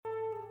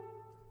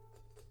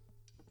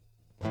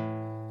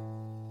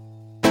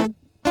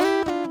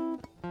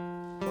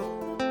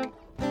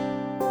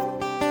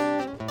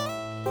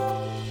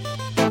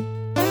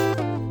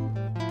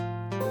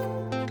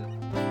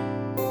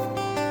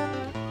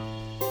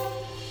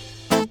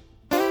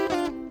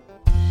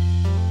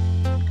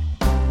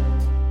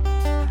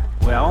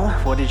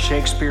did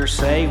Shakespeare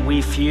say?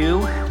 We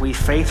few, we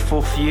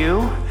faithful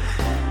few.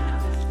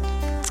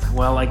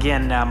 Well,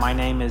 again, my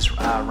name is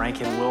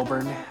Rankin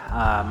Wilburn.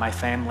 My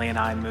family and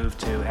I moved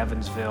to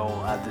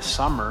Evansville this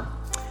summer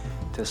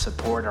to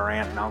support our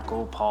aunt and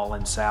uncle, Paul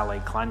and Sally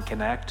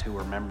Kleinknecht, who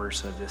are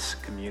members of this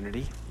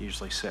community,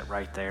 usually sit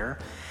right there.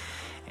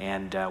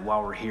 And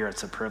while we're here,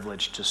 it's a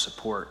privilege to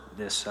support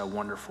this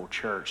wonderful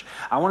church.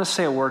 I want to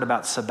say a word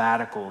about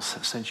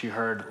sabbaticals, since you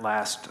heard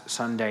last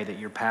Sunday that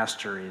your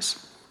pastor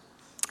is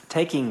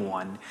taking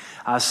one.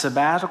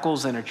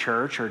 Sabbaticals in a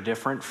church are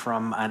different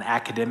from an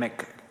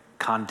academic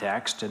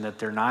context in that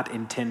they're not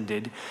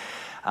intended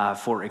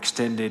for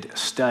extended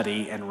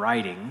study and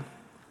writing.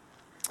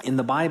 In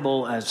the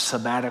Bible, a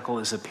sabbatical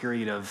is a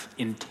period of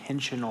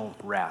intentional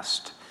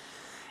rest.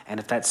 And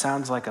if that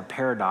sounds like a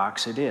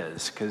paradox, it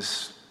is,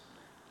 because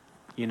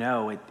you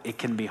know, it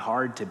can be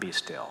hard to be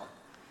still.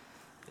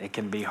 It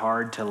can be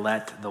hard to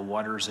let the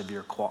waters of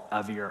your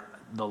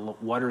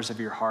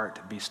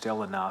heart be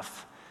still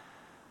enough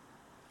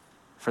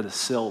for the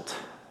silt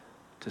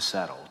to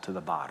settle to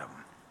the bottom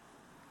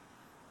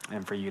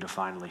and for you to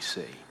finally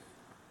see.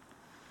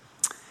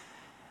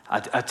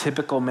 A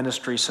typical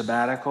ministry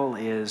sabbatical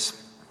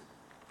is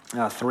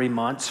 3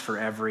 months for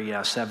every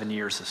 7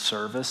 years of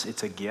service.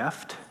 It's a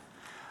gift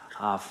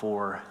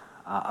for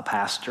a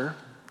pastor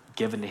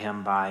given to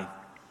him by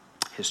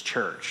his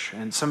church.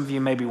 And some of you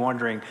may be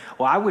wondering,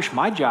 well, I wish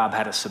my job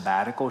had a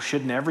sabbatical.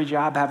 Shouldn't every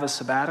job have a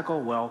sabbatical?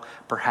 Well,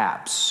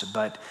 perhaps.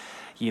 But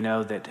you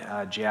know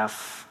that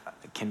Jeff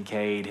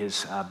Kincaid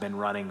has been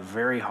running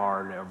very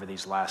hard over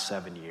these last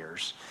 7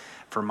 years.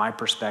 From my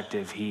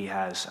perspective, he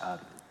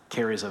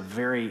carries a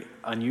very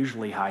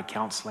unusually high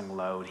counseling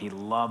load. He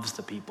loves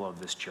the people of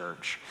this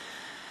church.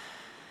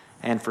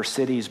 And for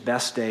City's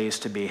best days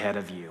to be ahead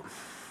of you,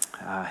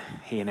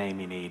 he and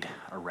Amy need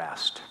a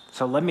rest.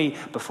 So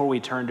before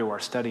we turn to our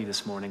study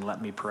this morning, let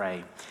me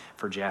pray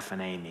for Jeff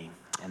and Amy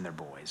and their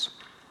boys.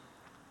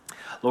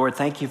 Lord,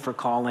 thank you for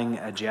calling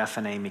Jeff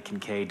and Amy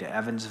Kincaid to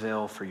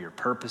Evansville for your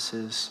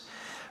purposes,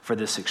 for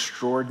this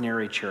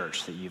extraordinary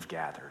church that you've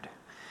gathered.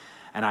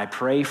 And I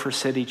pray for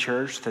City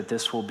Church that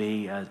this will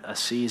be a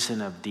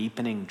season of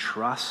deepening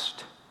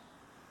trust.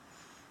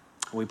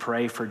 We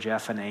pray for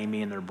Jeff and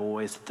Amy and their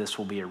boys that this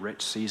will be a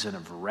rich season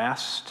of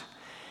rest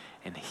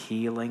and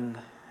healing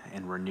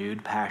and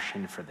renewed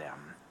passion for them.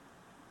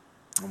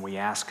 And we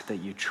ask that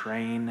you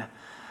train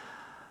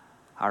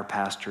our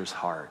pastor's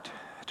heart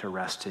to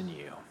rest in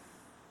you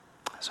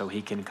so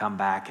he can come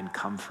back and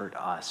comfort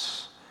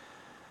us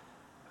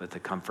with the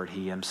comfort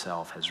he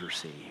himself has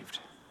received.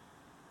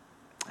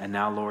 And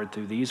now, Lord,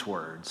 through these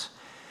words,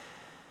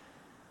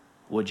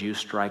 would you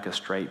strike a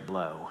straight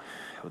blow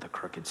with a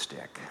crooked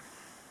stick?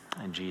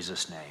 In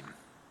Jesus' name,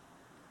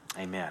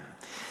 amen.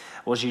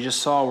 Well, as you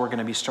just saw, we're going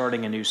to be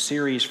starting a new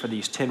series for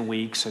these 10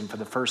 weeks. And for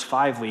the first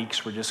 5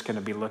 weeks, we're just going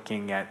to be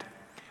looking at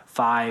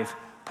 5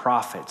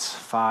 prophets,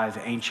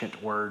 5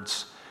 ancient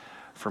words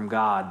from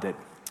God that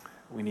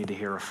we need to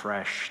hear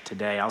afresh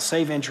today. I'll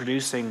save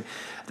introducing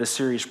the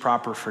series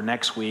proper for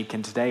next week.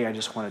 And today I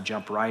just want to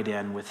jump right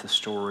in with the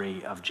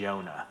story of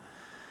Jonah.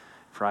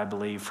 For I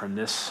believe from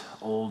this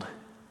old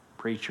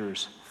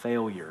preacher's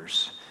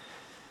failures,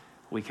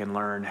 we can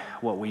learn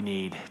what we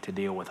need to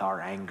deal with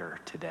our anger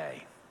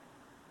today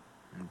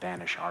and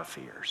banish our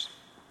fears.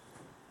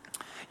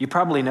 You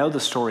probably know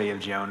the story of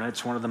Jonah.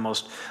 It's one of the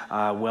most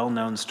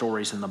well-known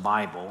stories in the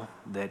Bible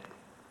that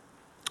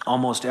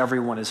almost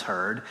everyone has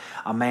heard.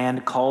 A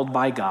man called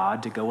by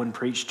God to go and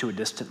preach to a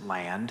distant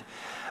land,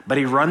 but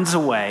he runs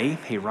away.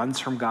 He runs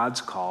from God's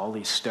call.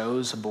 He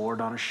stows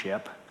aboard on a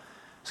ship,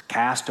 is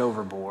cast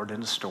overboard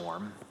in a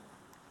storm.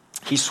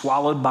 He's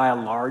swallowed by a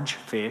large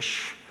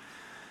fish,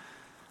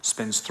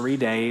 spends 3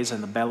 days in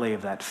the belly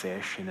of that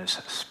fish, and is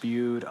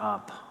spewed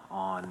up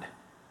on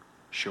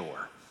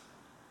shore,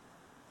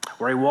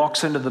 where he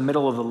walks into the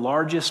middle of the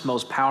largest,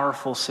 most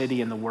powerful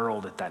city in the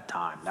world at that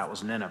time. That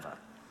was Nineveh,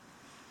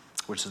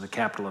 which is the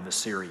capital of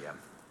Assyria.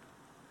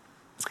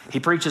 He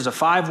preaches a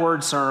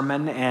 5-word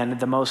sermon, and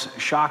the most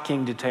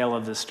shocking detail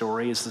of the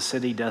story is the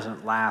city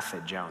doesn't laugh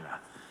at Jonah.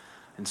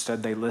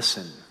 Instead, they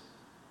listen.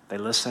 They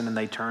listen and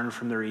they turn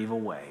from their evil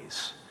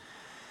ways.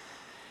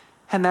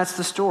 And that's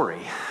the story,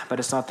 but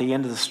it's not the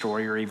end of the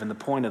story or even the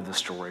point of the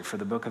story, for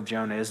the book of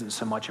Jonah isn't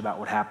so much about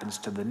what happens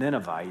to the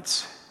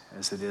Ninevites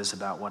as it is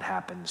about what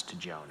happens to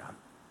Jonah.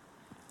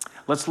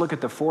 Let's look at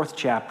the 4th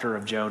chapter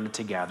of Jonah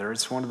together.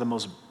 It's one of the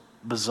most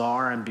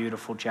bizarre and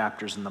beautiful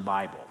chapters in the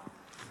Bible.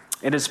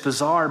 And it's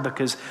bizarre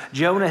because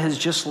Jonah has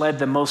just led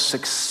the most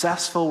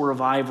successful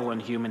revival in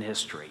human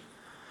history.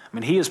 I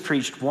mean, he has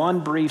preached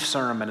one brief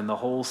sermon and the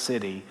whole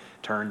city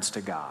turns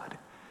to God.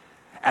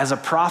 As a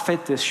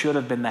prophet, this should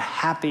have been the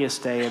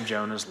happiest day of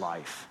Jonah's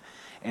life.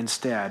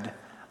 Instead,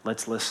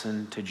 let's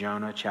listen to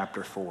Jonah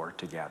chapter 4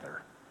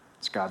 together.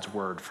 It's God's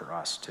word for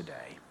us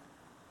today.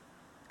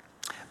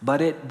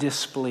 But it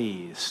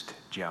displeased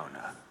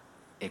Jonah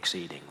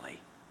exceedingly,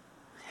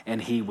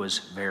 and he was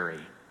very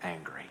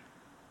angry.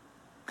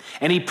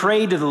 And he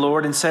prayed to the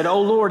Lord and said,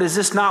 "O Lord, is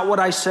this not what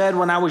I said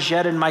when I was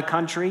yet in my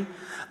country?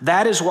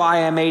 That is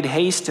why I made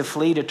haste to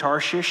flee to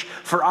Tarshish,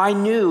 for I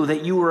knew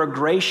that you were a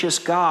gracious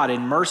God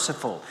and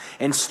merciful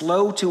and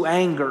slow to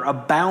anger,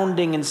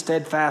 abounding in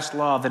steadfast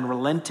love and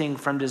relenting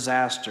from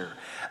disaster.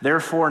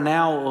 Therefore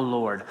now, O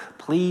Lord,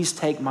 please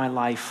take my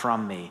life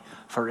from me,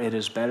 for it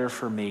is better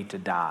for me to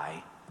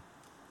die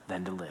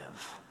than to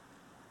live."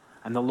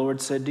 And the Lord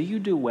said, "Do you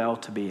do well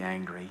to be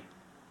angry?"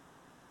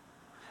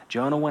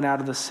 Jonah went out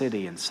of the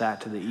city and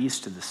sat to the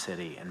east of the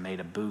city and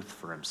made a booth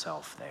for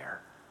himself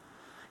there.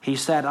 He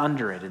sat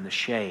under it in the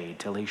shade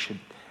till he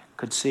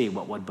could see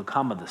what would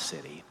become of the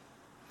city.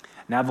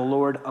 Now the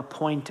Lord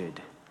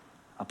appointed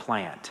a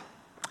plant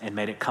and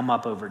made it come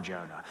up over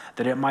Jonah,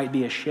 that it might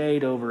be a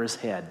shade over his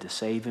head to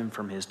save him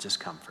from his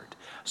discomfort.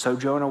 So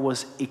Jonah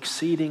was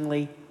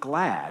exceedingly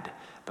glad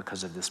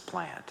because of this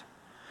plant.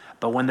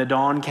 But when the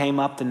dawn came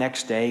up the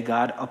next day,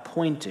 God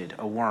appointed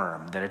a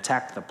worm that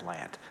attacked the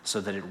plant so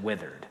that it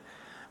withered.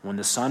 When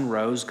the sun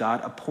rose,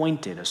 God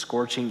appointed a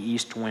scorching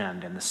east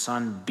wind, and the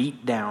sun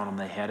beat down on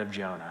the head of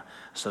Jonah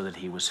so that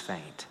he was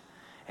faint.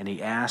 And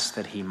he asked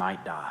that he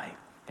might die,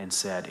 and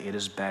said, "It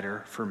is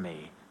better for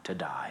me to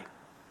die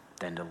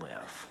than to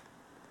live."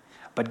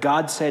 But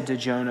God said to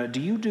Jonah, "Do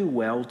you do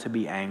well to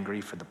be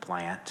angry for the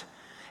plant?"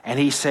 And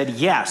he said,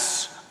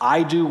 "Yes,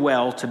 I do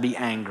well to be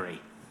angry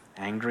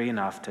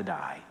enough to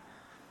die."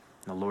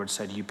 And the Lord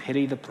said, "You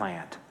pity the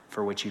plant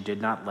for which you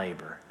did not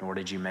labor, nor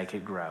did you make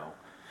it grow,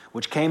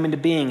 which came into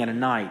being in a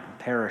night and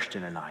perished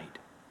in a night.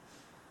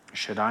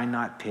 Should I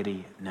not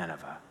pity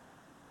Nineveh,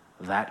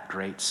 that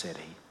great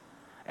city,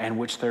 in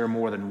which there are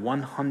more than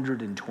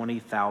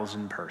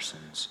 120,000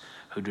 persons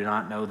who do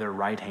not know their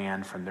right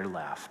hand from their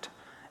left,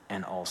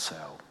 and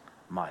also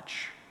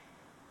much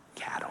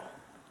cattle?"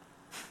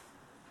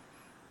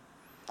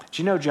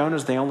 Do you know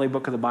Jonah's the only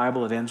book of the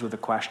Bible that ends with a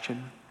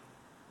question?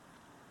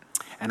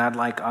 And I'd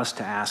like us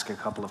to ask a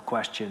couple of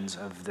questions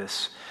of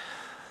this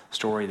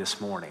story this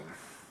morning.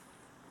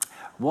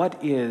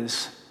 What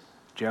is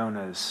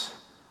Jonah's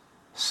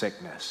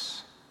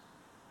sickness?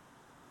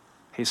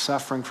 He's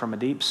suffering from a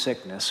deep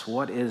sickness.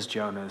 What is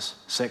Jonah's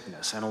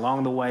sickness? And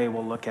along the way,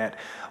 we'll look at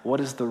what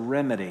is the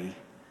remedy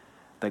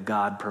that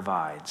God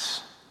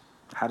provides.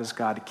 How does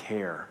God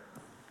care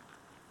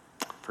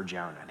for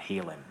Jonah and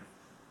heal him?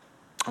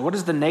 What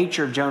is the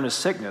nature of Jonah's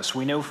sickness?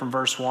 We know from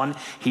verse 1,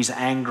 he's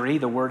angry.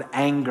 The word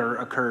anger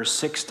occurs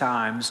 6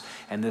 times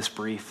in this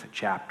brief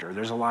chapter.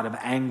 There's a lot of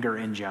anger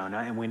in Jonah,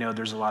 and we know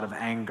there's a lot of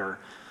anger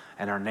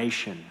in our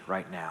nation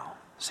right now.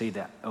 See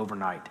that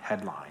overnight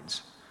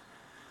headlines.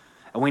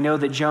 And we know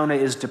that Jonah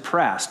is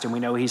depressed, and we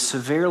know he's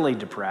severely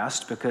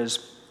depressed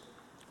because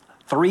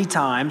 3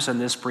 times in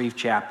this brief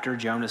chapter,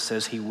 Jonah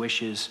says he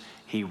wishes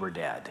he were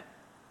dead.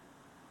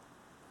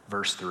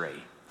 Verse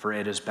 3, "For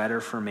it is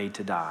better for me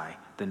to die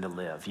than to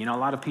live." You know, a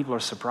lot of people are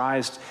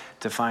surprised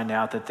to find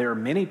out that there are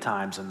many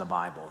times in the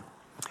Bible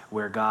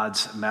where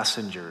God's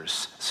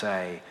messengers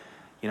say,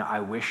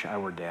 "I wish I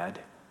were dead."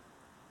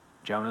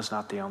 Jonah's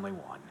not the only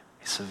one.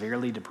 He's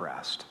severely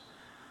depressed.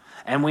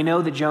 And we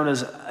know that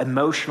Jonah's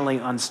emotionally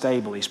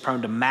unstable. He's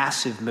prone to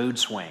massive mood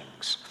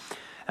swings.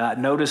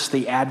 Notice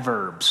the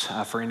adverbs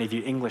for any of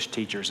you English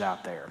teachers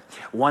out there.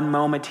 One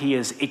moment he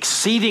is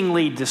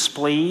exceedingly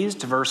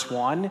displeased, verse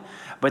 1.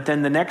 But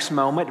then the next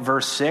moment,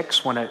 verse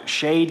 6, when a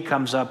shade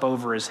comes up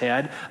over his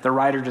head, the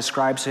writer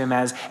describes him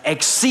as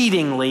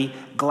exceedingly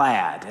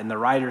glad. And the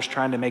writer's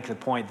trying to make the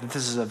point that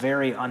this is a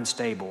very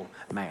unstable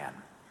man,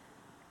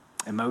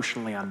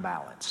 emotionally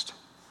unbalanced.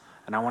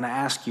 And I want to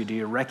ask you, do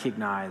you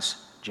recognize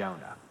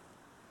Jonah?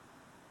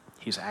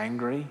 He's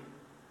angry,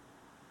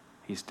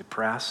 he's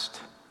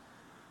depressed,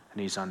 and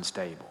he's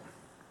unstable.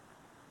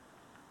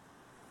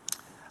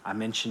 I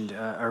mentioned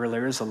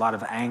earlier, there's a lot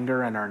of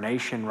anger in our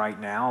nation right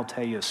now. I'll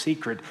tell you a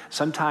secret.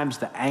 Sometimes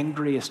the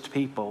angriest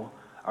people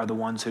are the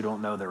ones who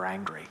don't know they're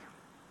angry,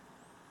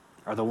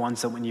 are the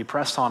ones that when you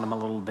press on them a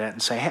little bit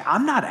and say, "Hey,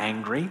 I'm not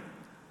angry."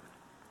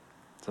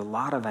 There's a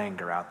lot of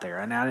anger out there.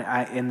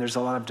 And there's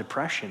a lot of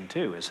depression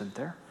too, isn't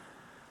there?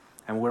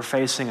 And we're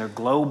facing a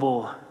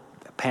global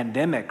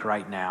pandemic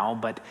right now,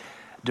 but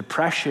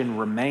depression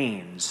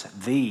remains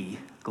the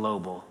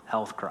global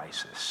health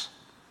crisis.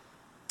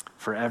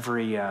 For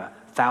every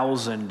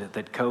 1,000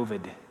 that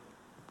COVID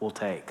will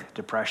take,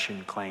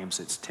 depression claims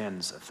it's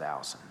tens of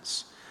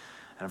thousands.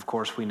 And of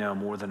course, we know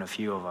more than a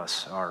few of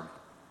us are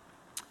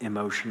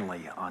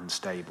emotionally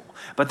unstable.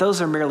 But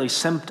those are merely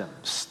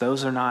symptoms.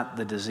 Those are not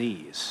the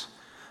disease.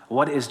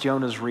 What is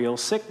Jonah's real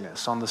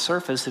sickness? On the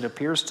surface, it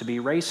appears to be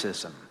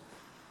racism.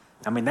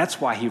 I mean, that's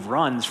why he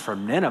runs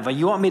from Nineveh.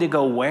 You want me to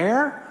go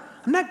where?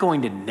 I'm not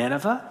going to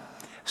Nineveh.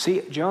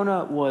 See,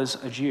 Jonah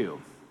was a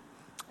Jew,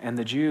 and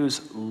the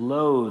Jews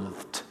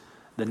loathed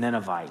the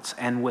Ninevites,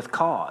 and with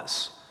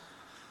cause.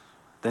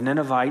 The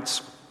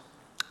Ninevites,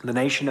 the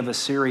nation of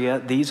Assyria,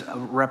 these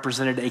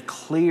represented a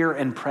clear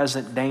and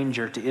present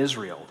danger to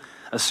Israel.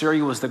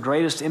 Assyria was the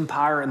greatest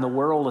empire in the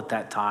world at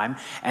that time,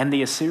 and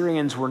the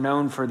Assyrians were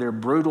known for their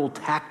brutal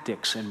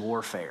tactics in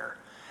warfare.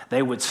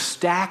 They would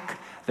stack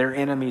their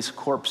enemies'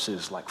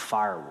 corpses like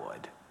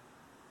firewood.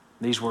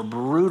 These were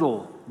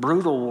brutal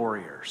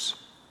warriors.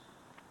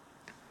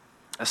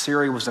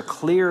 Assyria was a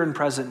clear and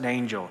present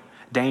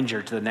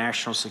danger to the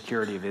national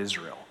security of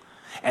Israel.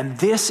 And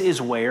this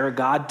is where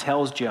God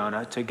tells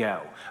Jonah to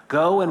go.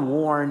 Go and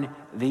warn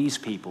these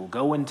people.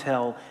 Go and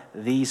tell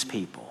these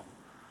people.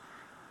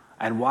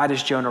 And why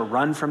does Jonah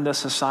run from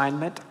this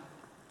assignment?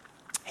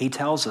 He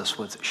tells us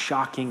with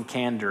shocking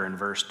candor in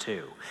verse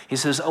 2. He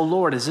says, "O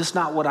Lord, is this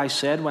not what I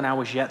said when I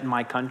was yet in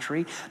my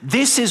country?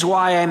 This is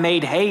why I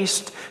made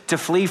haste to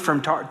flee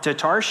to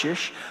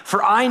Tarshish,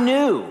 for I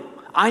knew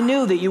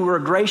that you were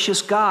a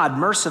gracious God,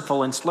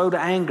 merciful and slow to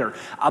anger,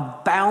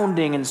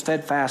 abounding in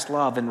steadfast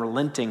love and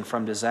relenting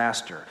from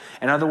disaster."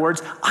 In other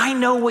words, I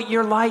know what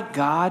you're like,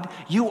 God.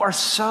 You are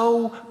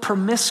so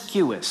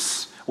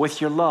promiscuous with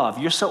your love.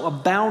 You're so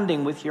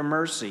abounding with your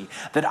mercy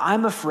that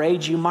I'm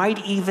afraid you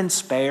might even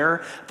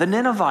spare the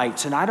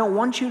Ninevites, and I don't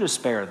want you to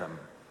spare them.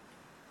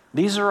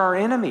 These are our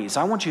enemies.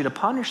 I want you to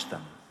punish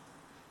them.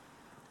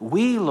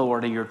 We,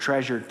 Lord, are your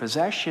treasured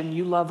possession.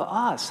 You love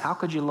us. How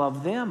could you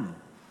love them?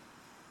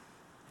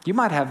 You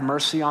might have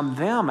mercy on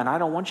them, and I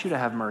don't want you to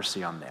have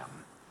mercy on them.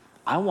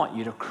 I want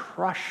you to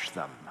crush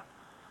them,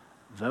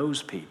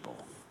 those people,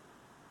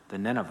 the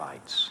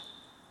Ninevites.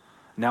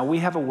 Now, we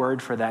have a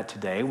word for that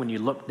today. When you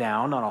look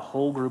down on a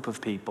whole group of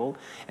people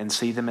and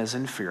see them as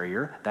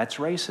inferior, that's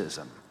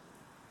racism.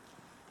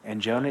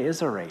 And Jonah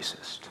is a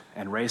racist,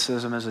 and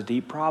racism is a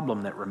deep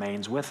problem that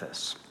remains with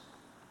us.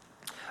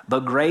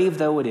 But grave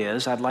though it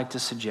is, I'd like to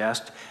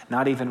suggest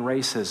not even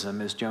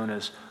racism is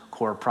Jonah's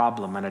core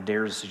problem, and I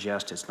dare to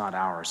suggest it's not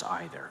ours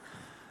either,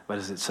 but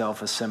is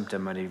itself a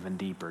symptom of an even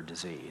deeper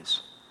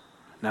disease.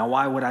 Now,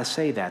 why would I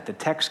say that? The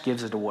text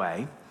gives it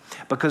away,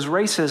 because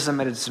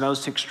racism at its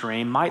most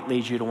extreme might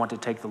lead you to want to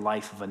take the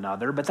life of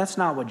another, but that's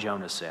not what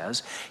Jonah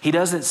says. He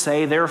doesn't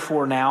say,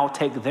 therefore now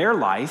take their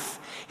life.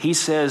 He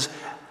says,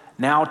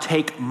 now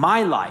take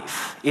my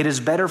life. It is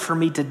better for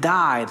me to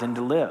die than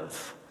to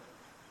live.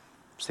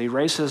 See,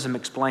 racism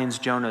explains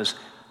Jonah's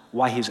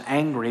why he's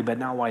angry, but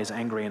not why he's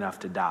angry enough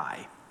to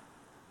die.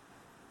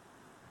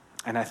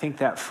 And I think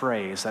that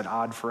phrase, that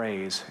odd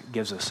phrase,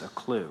 gives us a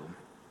clue.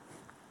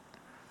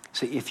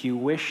 See, if you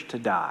wish to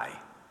die,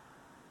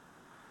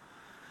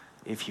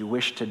 if you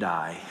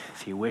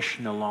wish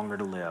no longer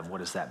to live, what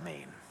does that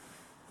mean?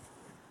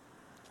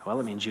 Well,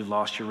 it means you've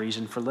lost your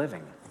reason for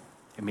living.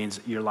 It means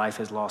your life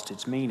has lost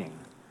its meaning.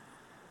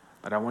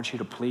 But I want you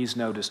to please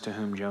notice to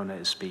whom Jonah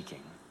is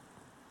speaking.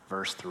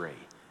 Verse 3,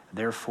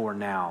 therefore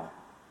now,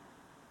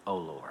 O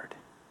Lord,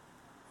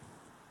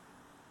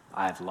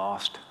 I have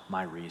lost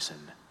my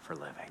reason for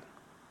living.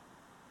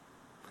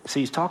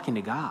 See, he's talking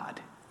to God.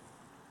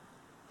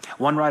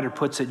 One writer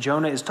puts it,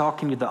 Jonah is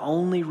talking to the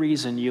only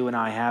reason you and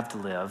I have to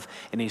live,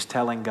 and he's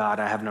telling God,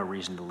 I have no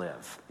reason to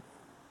live.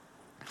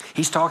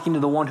 He's talking to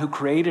the one who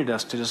created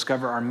us to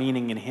discover our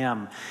meaning in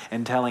him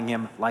and telling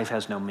him life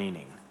has no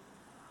meaning.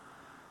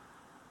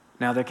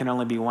 Now, there can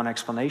only be one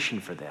explanation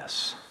for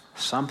this.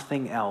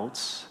 Something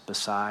else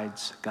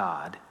besides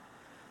God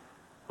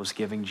was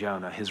giving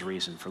Jonah his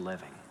reason for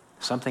living.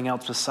 Something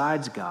else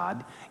besides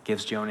God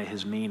gives Jonah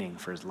his meaning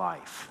for his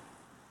life.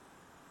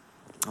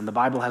 And the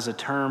Bible has a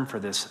term for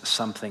this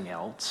something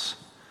else,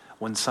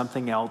 when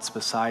something else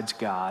besides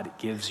God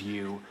gives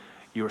you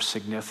your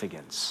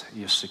significance,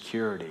 your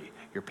security,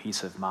 your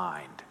peace of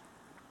mind.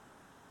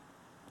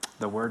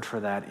 The word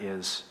for that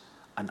is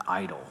an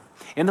idol.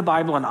 In the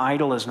Bible, an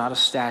idol is not a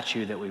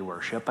statue that we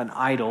worship. An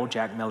idol,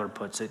 Jack Miller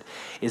puts it,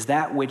 is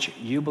that which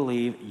you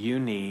believe you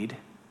need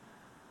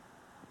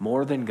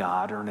more than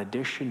God or in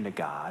addition to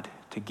God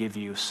to give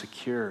you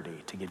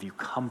security, to give you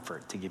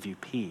comfort, to give you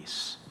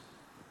peace.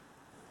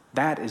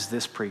 That is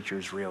this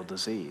preacher's real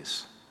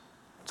disease.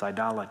 It's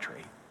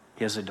idolatry.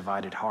 He has a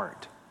divided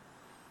heart.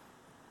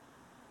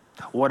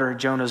 What are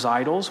Jonah's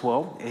idols?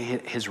 Well,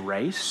 his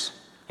race.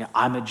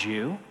 I'm a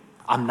Jew.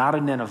 I'm not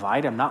a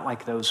Ninevite. I'm not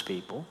like those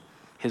people.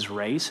 His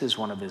race is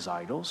one of his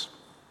idols,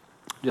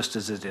 just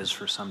as it is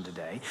for some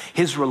today.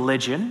 His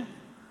religion.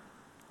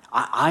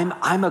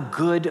 I'm a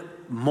good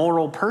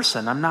moral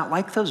person. I'm not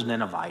like those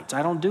Ninevites.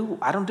 I don't do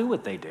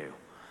what they do.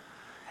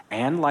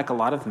 And like a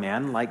lot of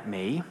men, like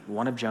me,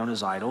 one of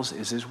Jonah's idols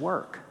is his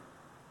work.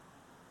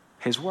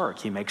 His work.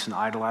 He makes an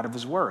idol out of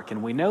his work.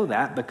 And we know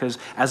that because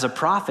as a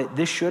prophet,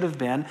 this should have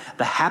been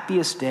the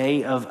happiest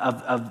day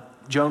of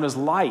Jonah's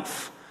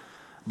life.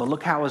 But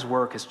look how his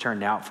work has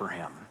turned out for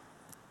him.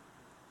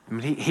 I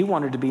mean, he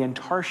wanted to be in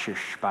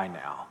Tarshish by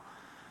now,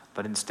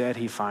 but instead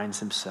he finds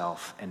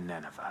himself in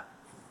Nineveh.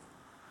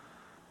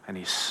 And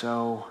he's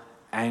so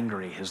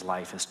angry his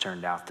life has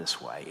turned out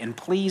this way. And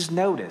please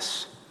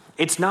notice,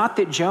 it's not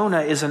that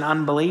Jonah is an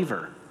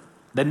unbeliever.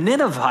 The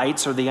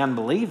Ninevites are the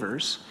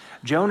unbelievers.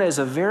 Jonah is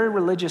a very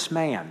religious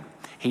man.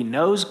 He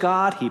knows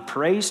God. He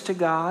prays to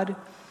God.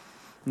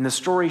 And the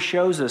story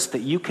shows us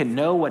that you can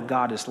know what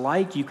God is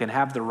like. You can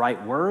have the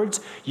right words.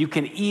 You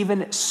can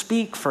even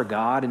speak for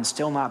God and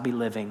still not be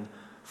living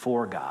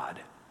for God.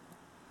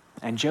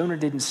 And Jonah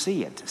didn't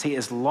see it. See,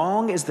 as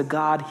long as the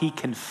God he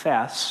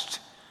confessed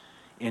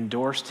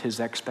endorsed his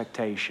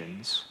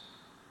expectations,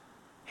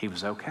 he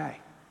was okay.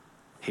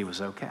 He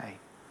was okay.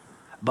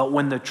 But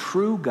when the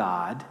true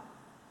God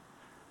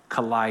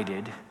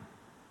collided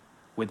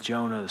with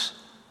Jonah's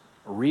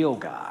real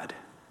God,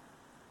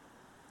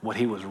 what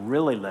he was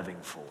really living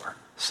for,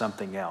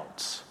 something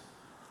else.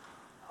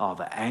 Oh,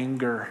 the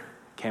anger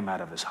came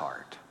out of his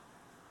heart.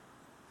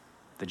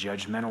 The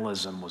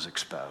judgmentalism was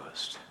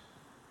exposed,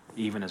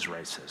 even his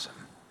racism.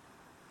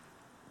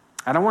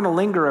 I don't want to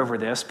linger over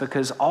this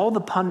because all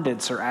the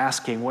pundits are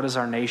asking, what does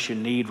our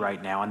nation need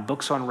right now? And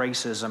books on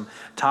racism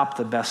top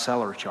the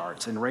bestseller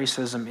charts, and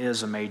racism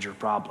is a major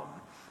problem.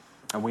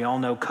 And we all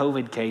know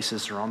COVID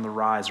cases are on the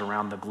rise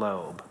around the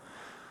globe.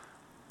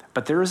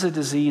 But there is a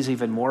disease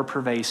even more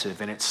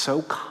pervasive, and it's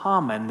so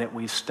common that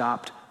we've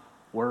stopped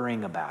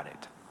worrying about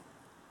it.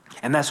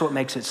 And that's what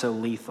makes it so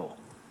lethal.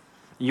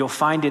 You'll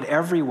find it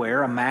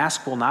everywhere. A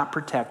mask will not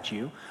protect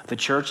you. The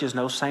church is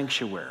no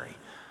sanctuary.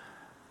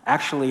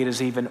 Actually, it is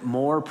even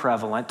more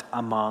prevalent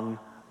among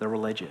the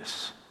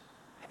religious,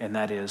 and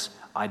that is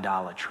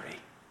idolatry.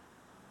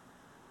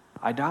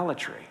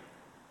 Idolatry.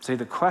 See,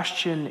 the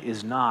question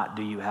is not,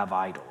 do you have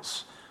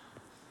idols?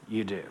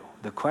 You do.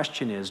 The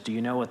question is, do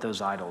you know what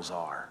those idols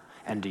are,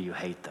 and do you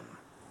hate them?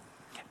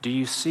 Do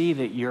you see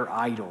that your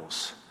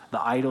idols,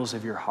 the idols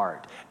of your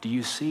heart, do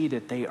you see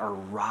that they are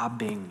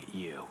robbing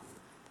you?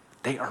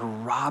 They are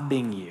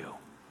robbing you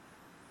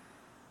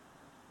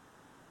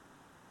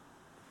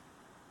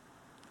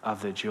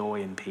of the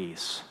joy and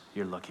peace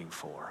you're looking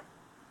for.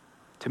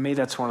 To me,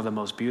 that's one of the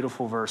most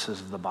beautiful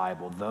verses of the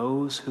Bible.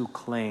 Those who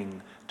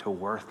cling to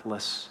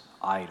worthless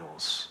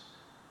idols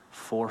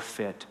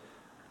forfeit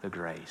the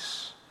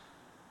grace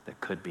that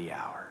could be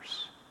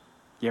ours.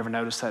 You ever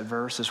notice that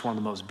verse? It's one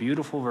of the most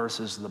beautiful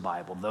verses of the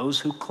Bible. Those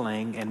who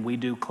cling, and we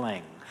do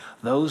cling,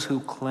 those who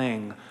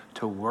cling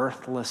to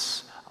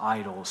worthless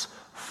idols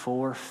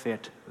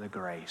forfeit the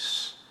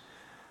grace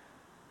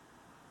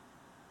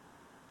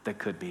that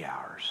could be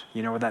ours.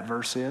 You know where that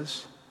verse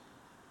is?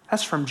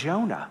 That's from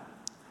Jonah,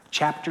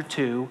 chapter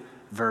 2,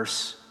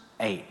 verse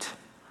 8.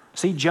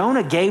 See,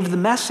 Jonah gave the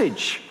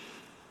message,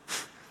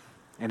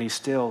 and he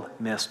still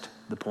missed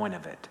the point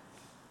of it.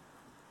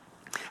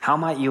 How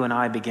might you and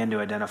I begin to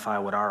identify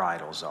what our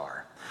idols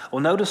are?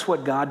 Well, notice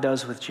what God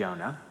does with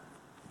Jonah.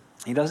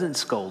 He doesn't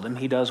scold him.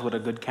 He does what a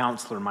good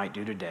counselor might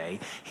do today.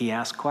 He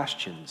asks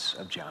questions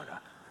of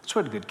Jonah. That's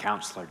what a good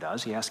counselor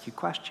does. He asks you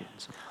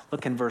questions.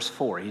 Look in verse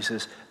 4. He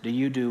says, do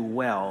you do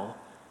well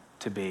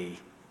to be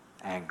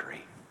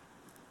angry?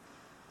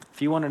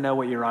 If you want to know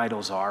what your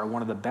idols are,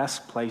 one of the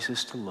best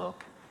places to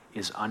look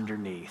is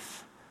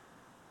underneath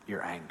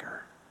your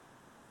anger.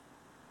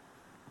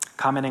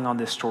 Commenting on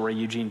this story,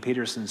 Eugene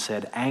Peterson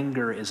said,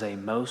 anger is a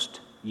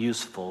most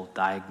useful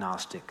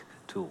diagnostic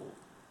tool.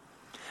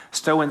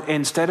 So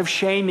instead of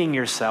shaming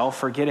yourself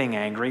for getting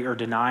angry or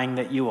denying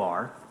that you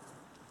are,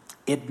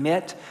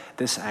 admit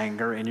this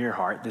anger in your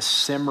heart, this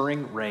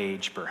simmering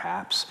rage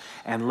perhaps,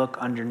 and look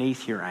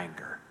underneath your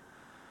anger.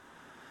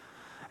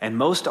 And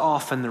most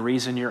often the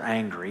reason you're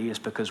angry is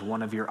because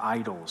one of your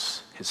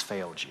idols has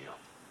failed you.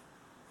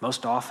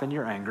 Most often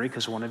you're angry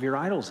because one of your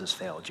idols has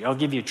failed you. I'll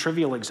give you a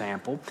trivial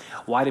example.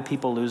 Why do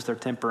people lose their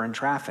temper in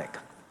traffic?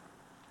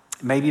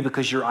 Maybe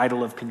because you're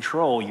idol of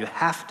control. You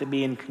have to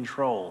be in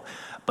control.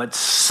 But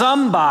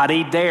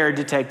somebody dared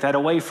to take that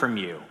away from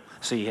you.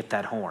 So you hit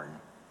that horn.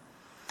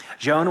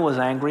 Jonah was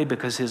angry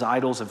because his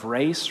idols of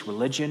race,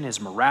 religion,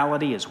 his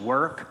morality, his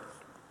work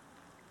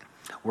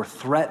were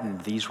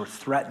threatened. These were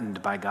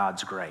threatened by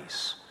God's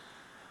grace.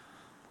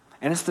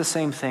 And it's the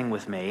same thing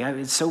with me.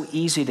 It's so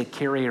easy to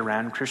carry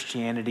around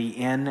Christianity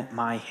in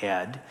my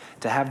head,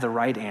 to have the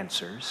right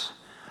answers.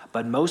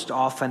 But most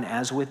often,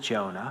 as with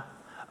Jonah,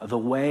 the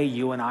way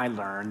you and I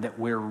learn that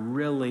we're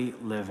really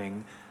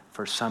living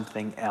for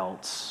something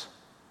else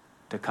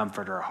to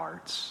comfort our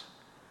hearts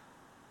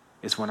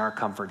is when our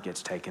comfort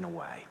gets taken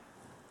away.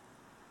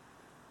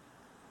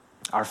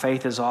 Our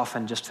faith is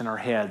often just in our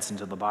heads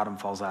until the bottom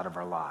falls out of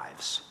our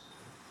lives.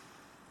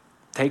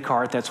 Take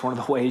heart, that's one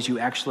of the ways you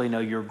actually know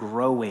you're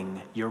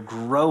growing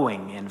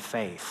in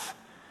faith,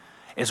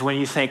 is when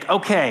you think,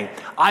 okay,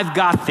 I've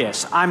got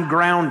this, I'm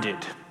grounded.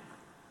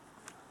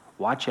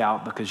 Watch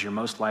out, because you're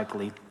most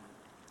likely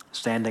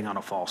standing on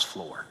a false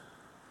floor.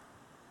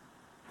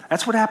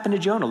 That's what happened to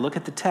Jonah. Look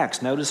at the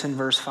text. Notice in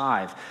verse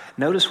 5.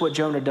 Notice what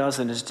Jonah does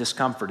in his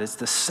discomfort. It's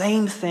the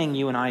same thing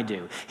you and I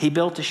do. He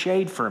built a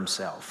shade for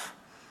himself.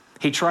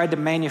 He tried to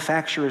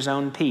manufacture his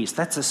own peace.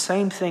 That's the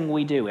same thing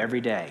we do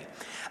every day.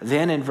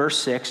 Then in verse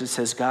 6, it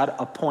says God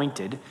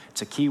appointed,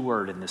 it's a key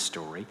word in this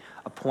story,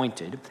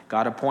 appointed.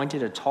 God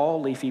appointed a tall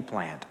leafy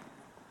plant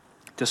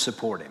to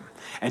support him.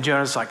 And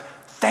Jonah's like,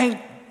 thank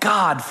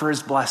God for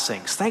his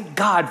blessings. Thank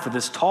God for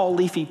this tall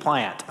leafy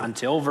plant.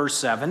 Until verse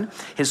 7,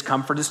 his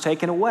comfort is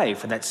taken away.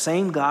 For that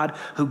same God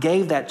who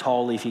gave that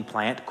tall leafy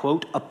plant,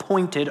 quote,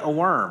 appointed a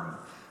worm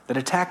that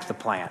attacked the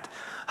plant.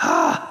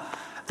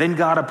 Then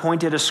God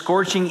appointed a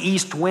scorching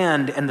east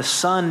wind, and the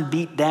sun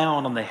beat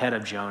down on the head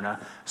of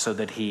Jonah so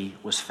that he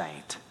was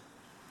faint.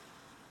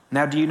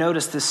 Now, do you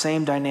notice the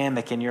same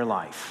dynamic in your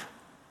life?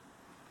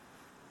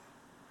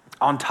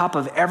 On top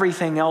of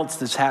everything else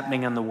that's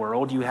happening in the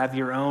world, you have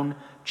your own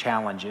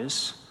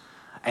challenges,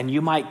 and you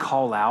might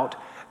call out,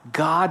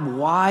 God,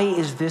 why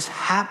is this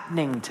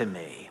happening to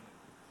me?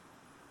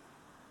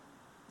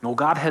 Well,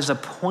 God has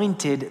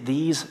appointed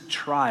these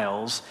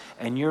trials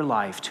in your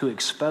life to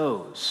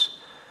expose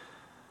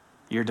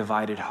your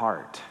divided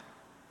heart,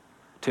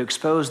 to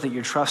expose that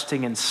you're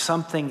trusting in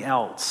something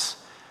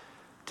else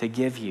to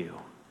give you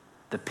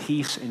the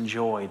peace and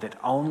joy that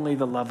only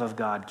the love of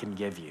God can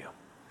give you.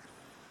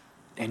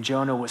 And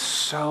Jonah was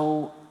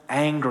so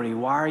angry.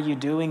 Why are you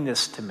doing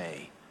this to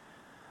me?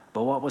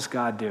 But what was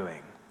God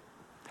doing?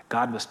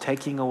 God was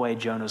taking away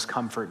Jonah's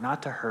comfort,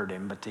 not to hurt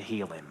him, but to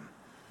heal him.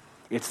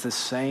 It's the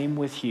same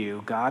with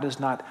you. God is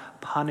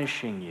not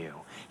punishing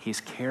you.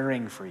 He's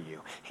caring for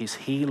you. He's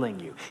healing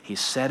you. He's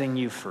setting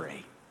you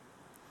free.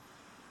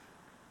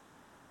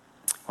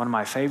 One of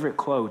my favorite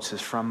quotes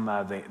is from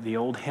the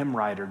old hymn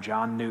writer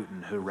John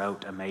Newton, who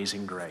wrote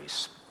Amazing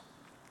Grace.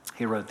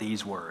 He wrote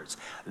these words,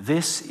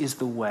 "This is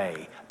the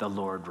way," the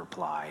Lord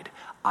replied,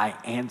 "I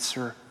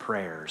answer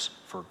prayers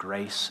for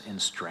grace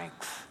and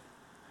strength.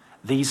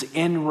 These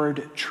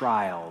inward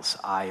trials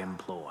I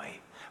employ,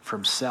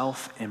 from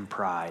self and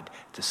pride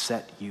to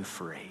set you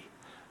free,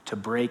 to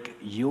break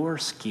your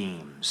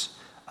schemes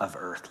of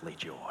earthly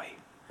joy,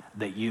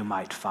 that you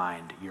might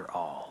find your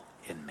all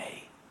in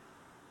me."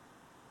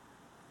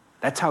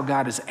 That's how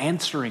God is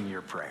answering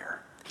your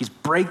prayer. He's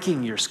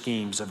breaking your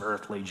schemes of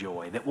earthly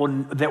joy that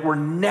we're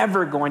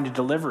never going to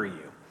deliver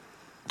you.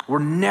 We're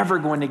never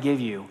going to give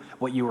you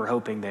what you were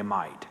hoping they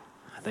might,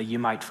 that you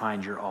might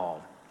find your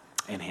all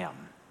in him.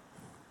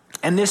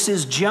 And this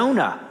is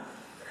Jonah.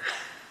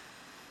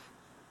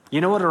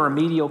 You know what a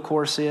remedial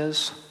course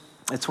is?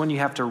 It's when you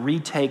have to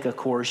retake a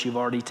course you've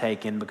already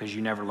taken because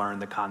you never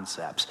learned the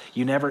concepts.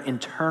 You never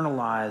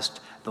internalized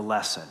the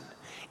lesson.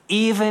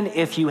 Even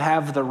if you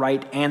have the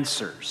right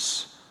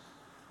answers,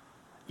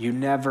 you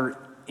never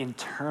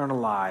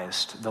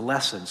internalized the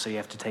lesson, so you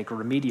have to take a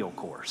remedial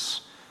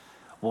course.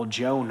 Well,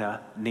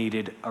 Jonah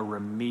needed a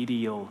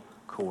remedial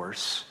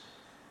course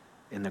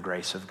in the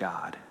grace of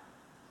God.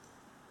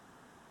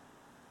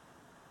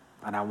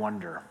 And I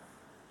wonder,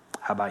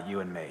 how about you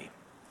and me?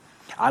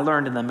 I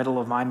learned in the middle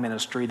of my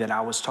ministry that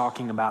I was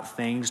talking about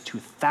things to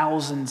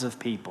thousands of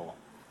people,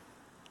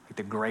 like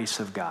the grace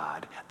of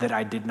God, that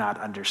I did not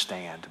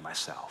understand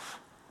myself.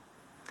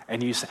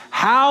 And you say,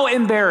 how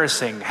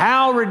embarrassing,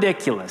 how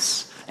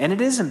ridiculous. And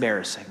it is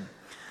embarrassing.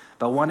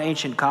 But one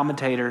ancient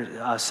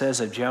commentator says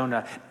of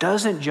Jonah,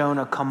 doesn't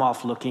Jonah come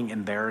off looking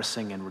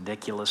embarrassing and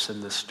ridiculous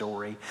in this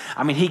story?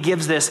 I mean, he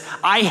gives this,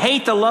 I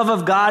hate the love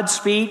of God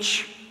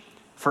speech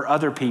for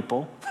other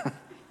people.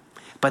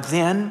 But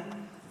then,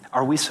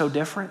 are we so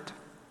different?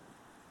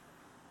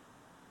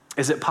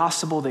 Is it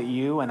possible that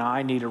you and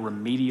I need a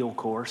remedial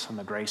course on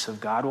the grace of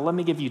God? Well, let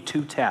me give you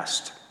two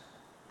tests.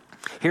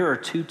 Here are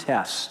two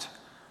tests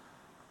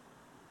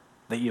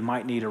that you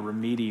might need a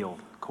remedial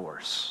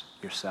course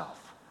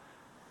yourself.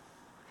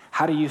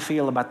 How do you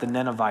feel about the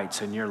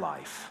Ninevites in your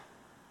life?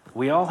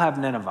 We all have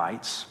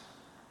Ninevites.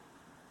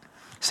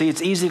 See,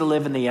 it's easy to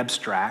live in the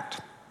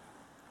abstract.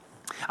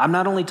 I'm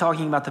not only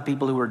talking about the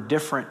people who are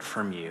different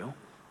from you.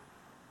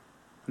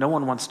 No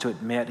one wants to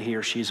admit he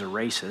or she's a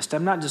racist.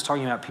 I'm not just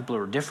talking about people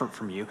who are different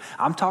from you.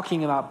 I'm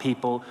talking about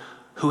people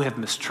who have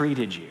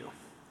mistreated you.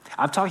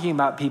 I'm talking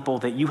about people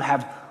that you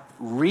have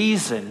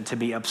reason to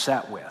be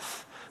upset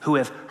with, who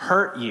have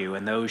hurt you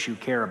and those you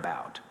care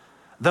about.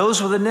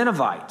 Those were the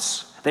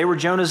Ninevites. They were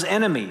Jonah's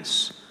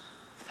enemies.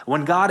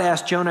 When God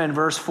asked Jonah in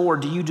verse 4,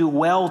 do you do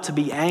well to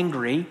be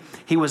angry?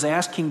 He was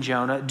asking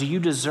Jonah, do you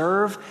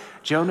deserve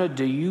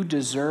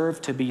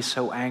to be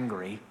so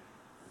angry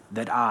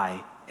that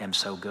I am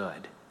so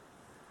good?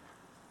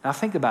 Now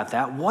think about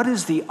that. What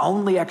is the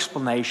only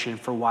explanation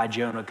for why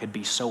Jonah could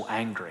be so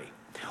angry?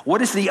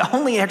 What is the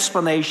only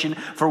explanation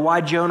for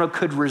why Jonah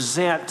could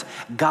resent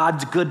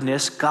God's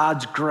goodness,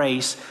 God's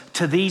grace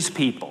to these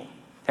people?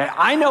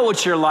 I know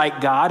what you're like,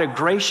 God, a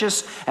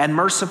gracious and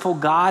merciful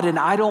God, and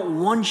I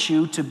don't want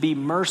you to be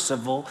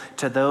merciful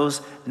to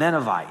those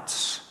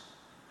Ninevites.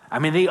 I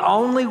mean, the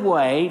only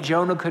way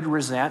Jonah could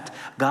resent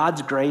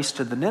God's grace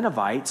to the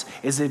Ninevites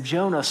is if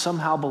Jonah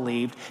somehow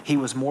believed he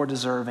was more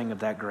deserving of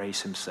that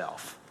grace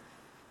himself.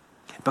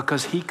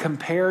 Because he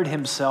compared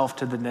himself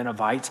to the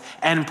Ninevites,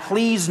 and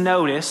please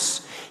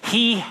notice,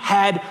 he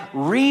had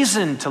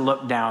reason to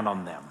look down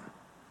on them.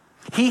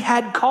 He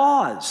had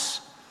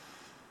cause.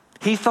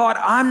 He thought,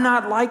 I'm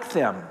not like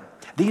them.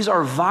 These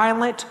are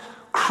violent,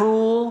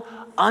 cruel,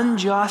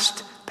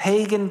 unjust,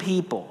 pagan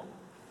people.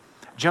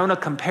 Jonah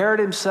compared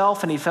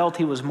himself and he felt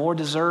he was more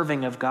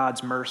deserving of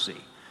God's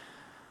mercy.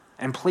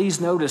 And please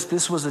notice,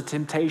 this was a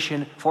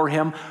temptation for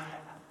him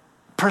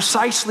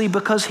precisely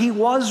because he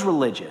was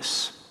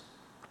religious.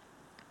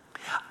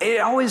 It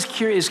always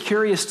is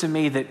curious to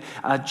me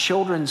that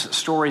children's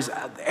stories,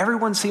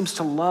 everyone seems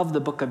to love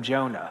the book of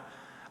Jonah.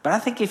 But I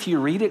think if you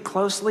read it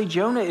closely,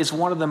 Jonah is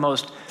one of the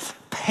most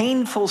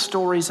painful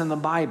stories in the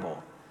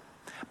Bible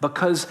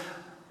because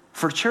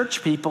for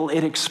church people,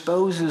 it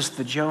exposes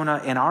the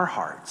Jonah in our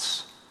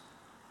hearts.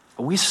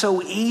 We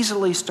so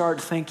easily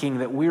start thinking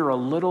that we're a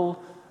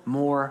little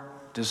more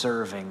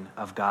deserving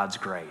of God's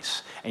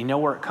grace. And you know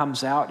where it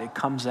comes out? It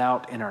comes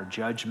out in our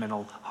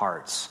judgmental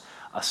hearts,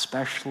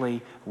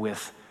 especially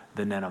with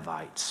the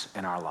Ninevites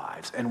in our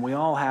lives. And we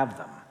all have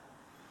them,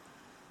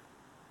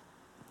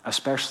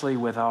 especially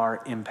with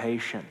our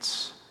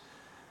impatience,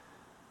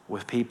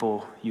 with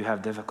people you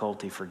have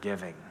difficulty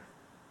forgiving,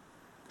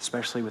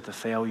 especially with the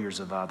failures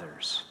of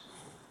others.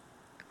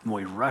 When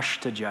we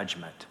rush to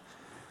judgment,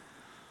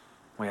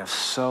 we have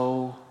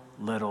so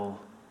little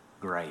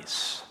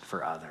grace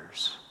for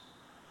others,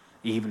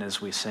 even as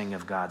we sing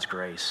of God's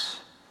grace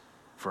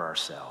for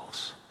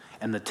ourselves.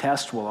 And the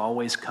test will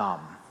always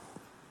come.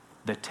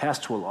 The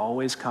test will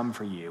always come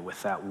for you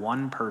with that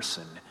one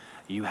person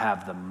you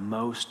have the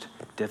most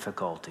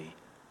difficulty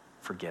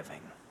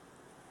forgiving.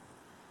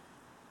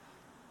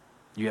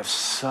 You have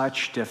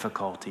such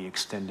difficulty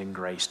extending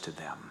grace to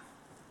them.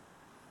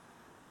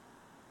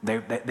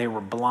 They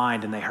were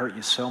blind and they hurt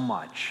you so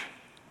much.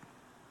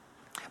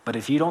 But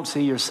if you don't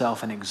see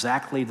yourself in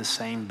exactly the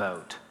same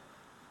boat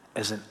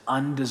as an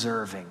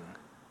undeserving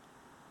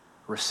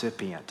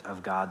recipient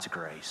of God's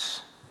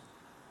grace,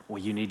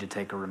 well, you need to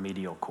take a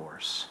remedial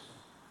course.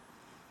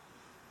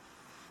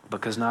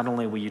 Because not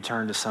only will you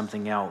turn to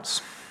something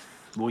else,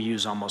 we'll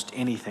use almost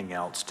anything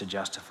else to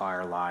justify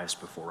our lives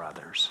before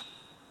others.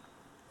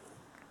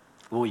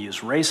 We'll use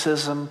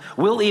racism.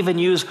 We'll even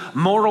use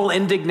moral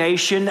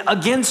indignation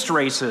against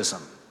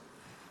racism.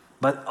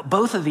 But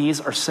both of these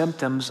are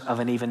symptoms of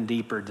an even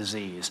deeper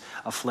disease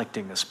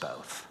afflicting us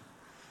both.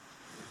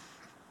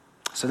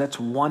 So that's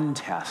one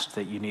test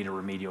that you need a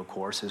remedial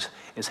course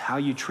is how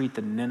you treat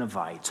the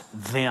Ninevites,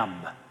 them.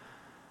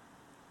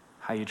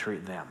 How you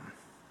treat them.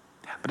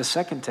 But a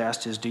second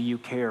test is, do you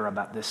care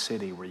about this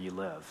city where you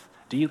live?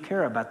 Do you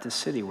care about this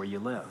city where you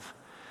live?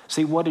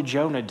 See, what did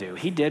Jonah do?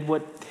 He did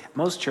what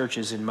most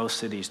churches in most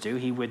cities do.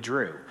 He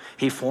withdrew.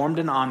 He formed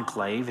an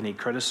enclave and he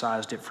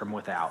criticized it from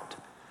without.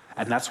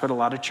 And that's what a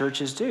lot of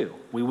churches do.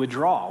 We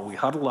withdraw. We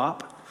huddle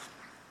up,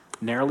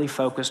 narrowly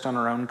focused on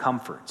our own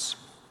comforts.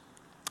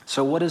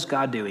 So what does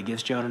God do? He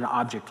gives Jonah an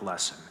object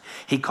lesson.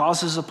 He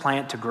causes a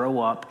plant to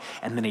grow up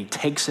and then he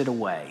takes it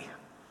away.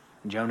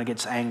 And Jonah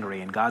gets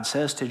angry, and God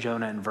says to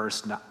Jonah in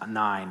verse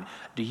 9,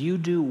 do you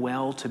do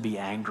well to be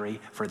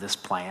angry for this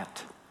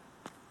plant?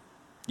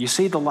 You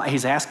see,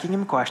 he's asking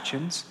him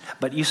questions,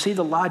 but you see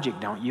the logic,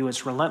 don't you?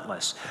 It's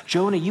relentless.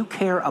 Jonah, you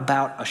care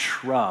about a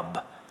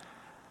shrub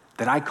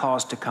that I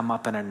caused to come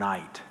up in a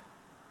night,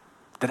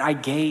 that I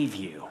gave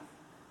you.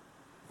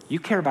 You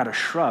care about a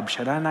shrub.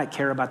 Should I not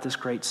care about this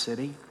great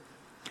city?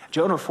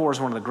 Jonah 4 is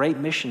one of the great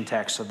mission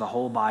texts of the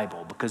whole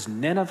Bible because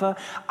Nineveh,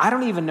 I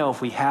don't even know if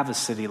we have a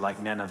city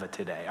like Nineveh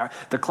today.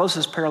 The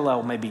closest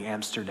parallel may be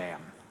Amsterdam.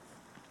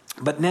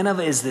 But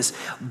Nineveh is this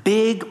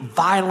big,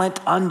 violent,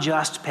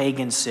 unjust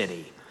pagan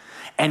city.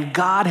 And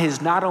God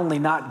has not only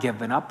not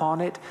given up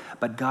on it,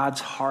 but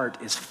God's heart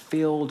is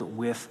filled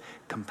with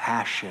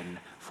compassion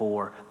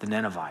for the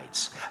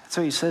Ninevites.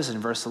 So he says in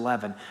verse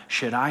 11,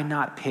 should I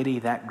not pity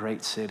that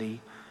great city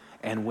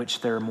in which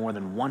there are more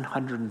than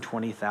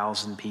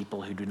 120,000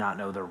 people who do not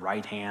know their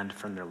right hand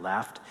from their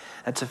left?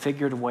 That's a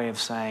figurative way of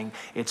saying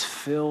it's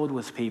filled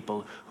with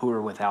people who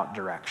are without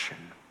direction.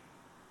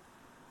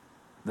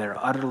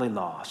 They're utterly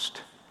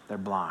lost. They're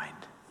blind.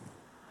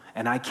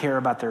 And I care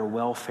about their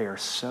welfare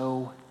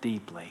so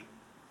deeply.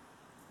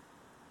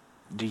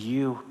 Do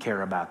you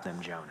care about them,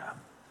 Jonah?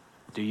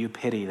 Do you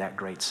pity that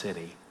great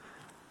city?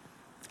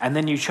 And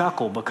then you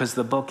chuckle because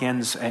the book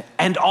ends,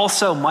 and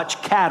also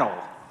much cattle.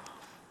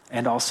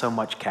 And also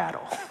much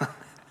cattle.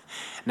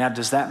 Now,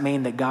 does that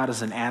mean that God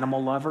is an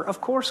animal lover? Of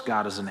course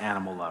God is an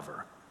animal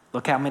lover.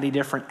 Look how many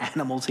different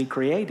animals he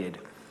created.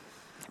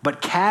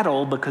 But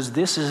cattle, because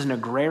this is an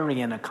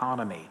agrarian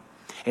economy,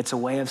 it's a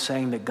way of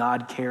saying that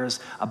God cares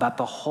about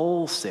the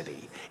whole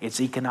city, its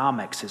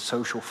economics, its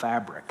social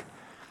fabric.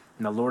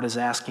 And the Lord is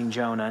asking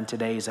Jonah, and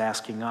today he's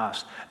asking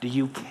us, do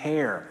you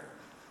care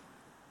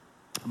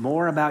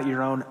more about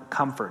your own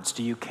comforts?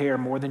 Do you care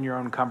more than your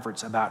own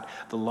comforts about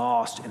the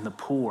lost and the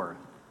poor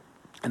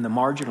and the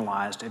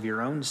marginalized of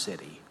your own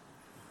city?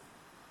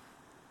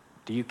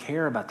 Do you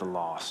care about the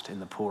lost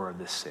and the poor of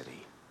this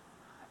city?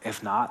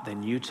 If not,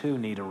 then you too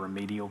need a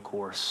remedial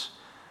course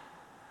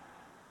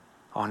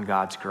on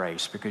God's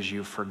grace because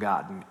you've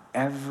forgotten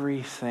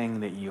everything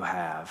that you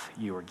have,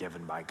 you are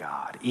given by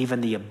God,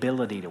 even the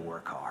ability to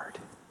work hard.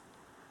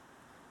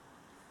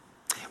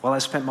 Well, I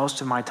spent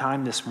most of my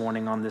time this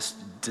morning on this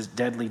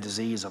deadly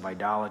disease of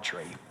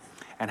idolatry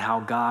and how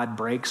God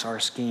breaks our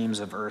schemes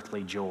of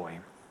earthly joy,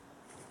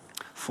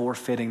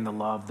 forfeiting the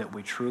love that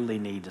we truly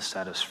need to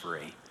set us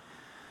free.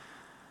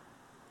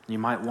 You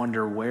might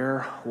wonder,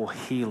 where will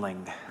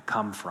healing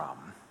come from?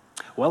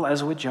 Well,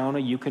 as with Jonah,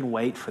 you can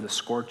wait for the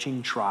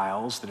scorching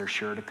trials that are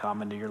sure to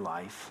come into your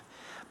life.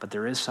 But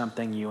there is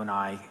something you and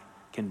I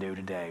can do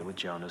today with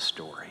Jonah's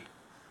story.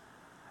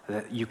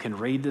 That you can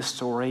read the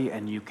story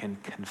and you can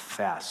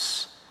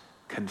confess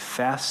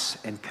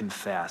and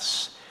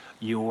confess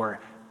your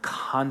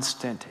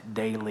constant,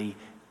 daily,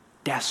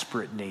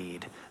 desperate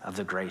need of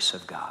the grace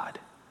of God.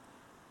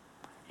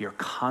 Your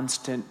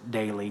constant,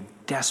 daily,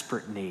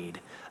 desperate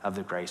need of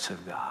the grace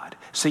of God.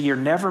 So you're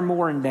never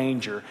more in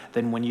danger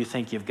than when you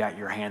think you've got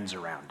your hands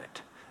around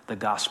it. The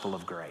gospel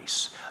of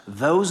grace.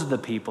 Those are the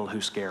people who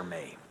scare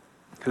me,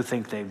 who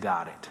think they've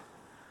got it.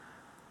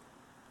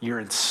 You're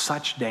in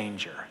such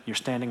danger. You're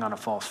standing on a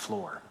false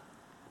floor.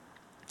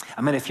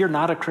 I mean, if you're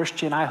not a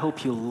Christian, I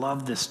hope you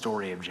love this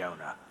story of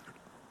Jonah.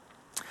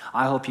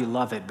 I hope you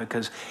love it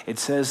because it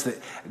says that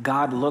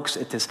God looks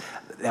at this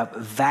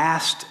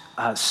vast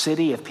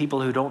city of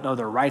people who don't know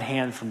their right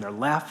hand from their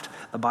left,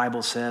 the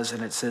Bible says,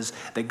 and it says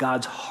that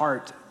God's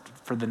heart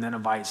for the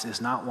Ninevites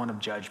is not one of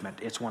judgment,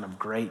 it's one of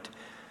great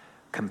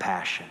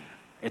compassion.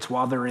 It's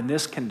while they're in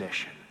this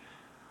condition,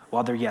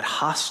 while they're yet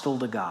hostile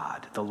to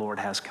God, the Lord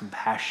has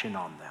compassion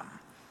on them.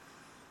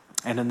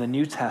 And in the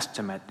New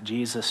Testament,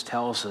 Jesus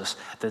tells us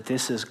that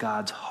this is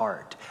God's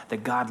heart,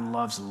 that God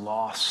loves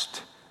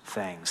lost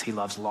things. He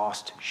loves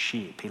lost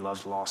sheep, he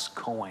loves lost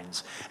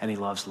coins, and he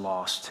loves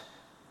lost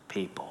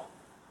people.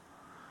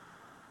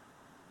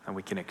 And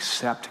we can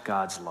accept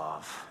God's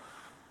love,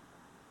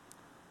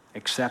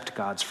 accept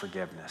God's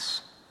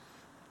forgiveness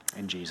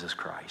in Jesus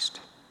Christ.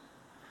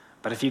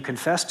 But if you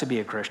confess to be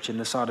a Christian,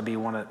 this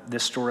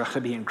story ought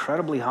to be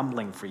incredibly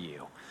humbling for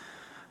you,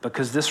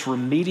 because this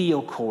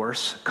remedial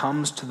course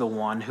comes to the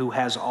one who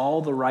has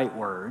all the right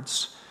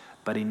words,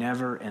 but he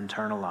never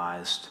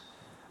internalized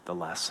the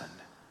lesson.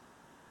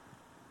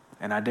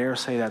 And I dare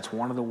say that's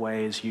one of the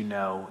ways you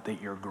know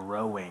that you're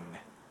growing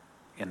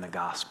in the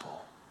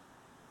gospel,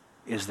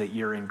 is that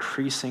you're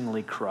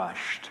increasingly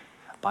crushed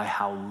by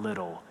how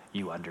little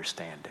you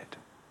understand it.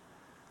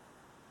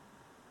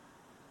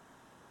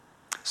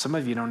 Some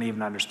of you don't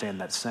even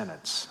understand that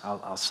sentence.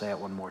 I'll say it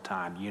one more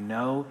time. You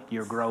know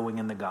you're growing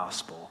in the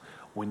gospel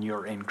when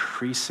you're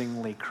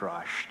increasingly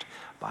crushed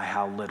by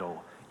how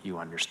little you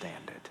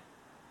understand it.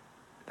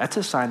 That's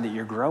a sign that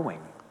you're growing.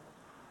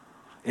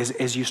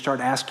 As you start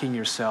asking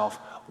yourself,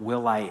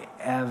 will I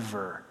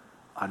ever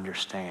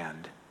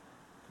understand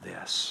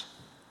this?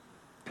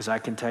 Because I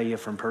can tell you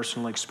from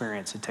personal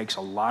experience, it takes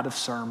a lot of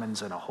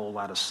sermons and a whole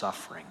lot of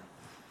suffering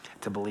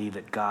to believe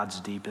that God's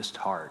deepest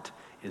heart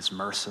is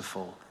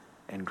merciful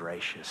and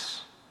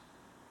gracious.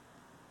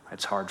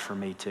 It's hard for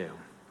me too.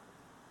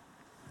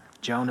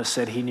 Jonah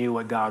said he knew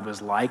what God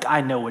was like.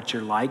 I know what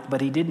you're like,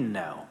 but he didn't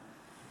know.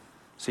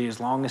 See, as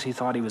long as he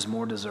thought he was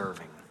more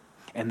deserving.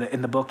 And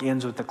the book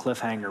ends with the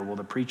cliffhanger, will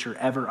the preacher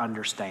ever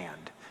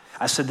understand?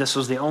 I said this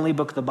was the only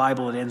book of the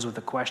Bible that ends with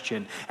a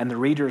question, and the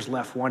reader is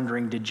left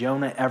wondering, did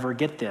Jonah ever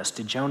get this?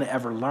 Did Jonah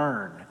ever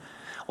learn?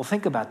 Well,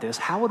 think about this.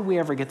 How would we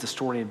ever get the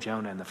story of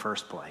Jonah in the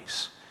first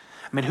place?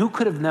 I mean, who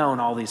could have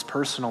known all these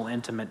personal,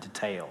 intimate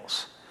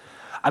details?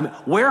 I mean,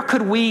 where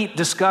could we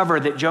discover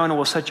that Jonah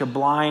was such a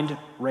blind,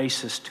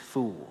 racist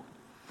fool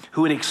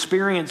who had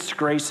experienced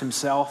grace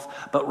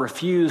himself but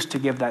refused to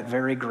give that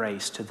very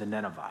grace to the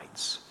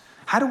Ninevites?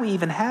 How do we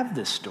even have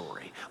this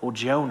story? Well,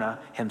 Jonah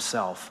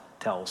himself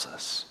tells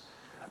us.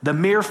 The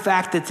mere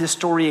fact that this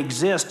story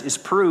exists is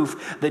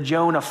proof that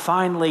Jonah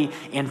finally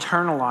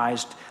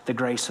internalized the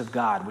grace of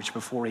God, which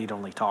before he'd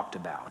only talked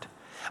about.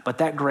 But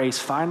that grace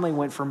finally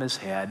went from his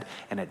head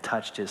and it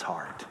touched his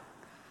heart.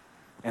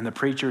 And the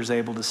preacher is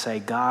able to say,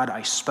 God,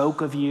 I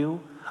spoke of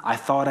you. I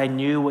thought I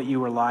knew what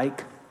you were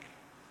like,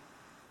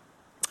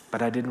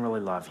 but I didn't really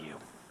love you.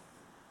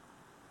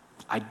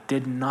 I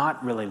did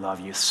not really love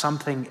you.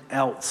 Something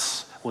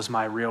else was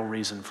my real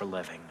reason for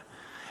living.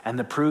 And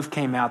the proof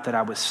came out that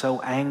I was so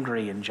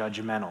angry and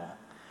judgmental.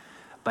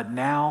 But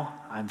now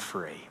I'm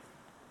free.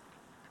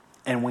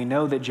 And we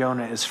know that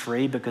Jonah is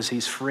free because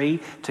he's free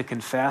to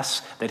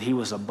confess that he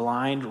was a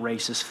blind,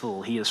 racist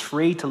fool. He is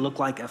free to look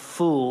like a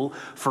fool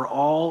for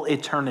all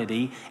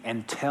eternity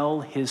and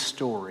tell his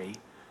story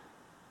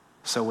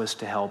so as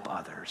to help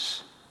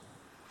others.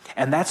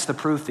 And that's the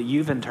proof that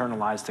you've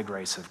internalized the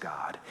grace of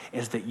God,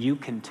 is that you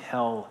can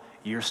tell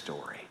your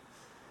story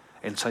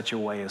in such a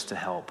way as to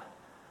help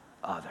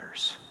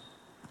others.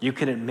 You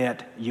can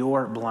admit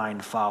your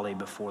blind folly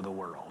before the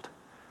world.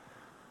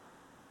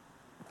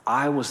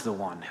 I was the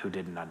one who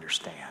didn't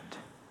understand,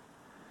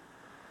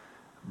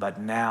 but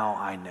now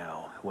I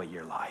know what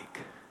you're like.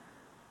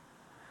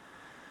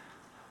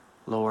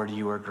 Lord,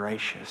 you are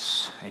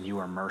gracious and you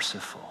are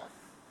merciful.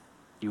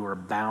 You are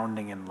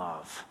abounding in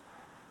love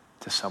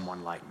to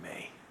someone like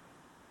me.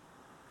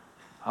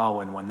 Oh,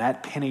 and when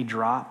that penny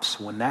drops,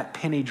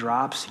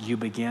 you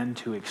begin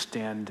to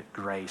extend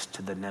grace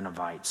to the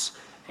Ninevites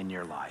in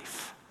your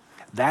life.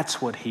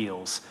 That's what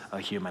heals a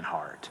human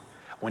heart,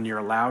 when you're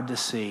allowed to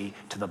see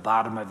to the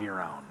bottom of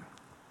your own,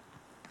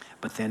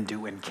 but then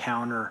to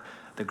encounter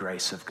the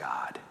grace of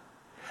God.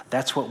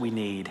 That's what we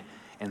need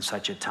in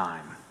such a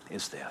time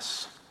as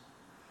this.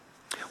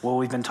 Well,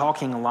 we've been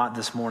talking a lot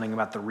this morning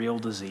about the real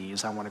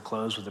disease. I want to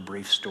close with a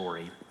brief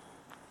story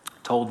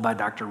told by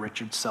Dr.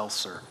 Richard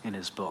Seltzer in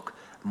his book,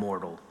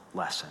 Mortal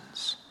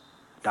Lessons.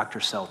 Dr.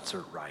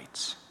 Seltzer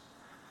writes,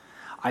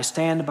 I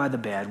stand by the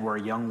bed where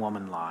a young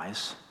woman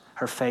lies,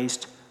 her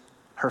face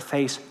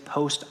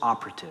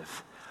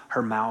post-operative,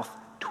 her mouth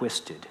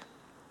twisted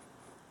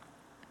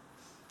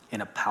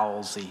in a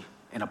palsy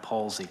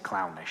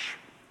clownish.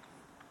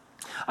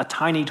 A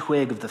tiny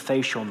twig of the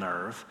facial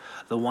nerve,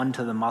 the one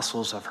to the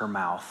muscles of her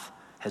mouth,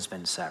 has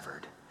been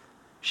severed.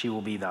 She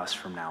will be thus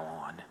from now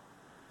on.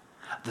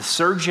 The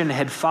surgeon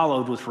had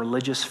followed with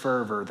religious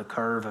fervor the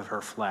curve of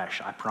her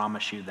flesh, I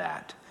promise you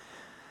that.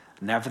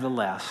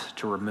 Nevertheless,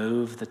 to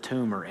remove the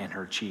tumor in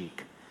her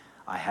cheek,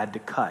 I had to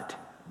cut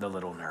the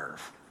little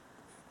nerve.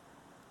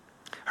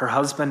 Her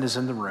husband is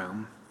in the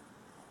room.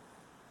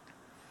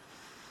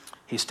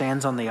 He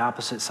stands on the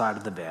opposite side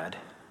of the bed,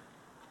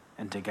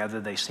 and together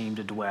they seem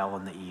to dwell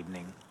in the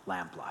evening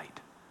lamplight,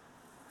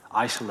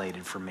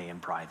 isolated from me in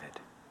private.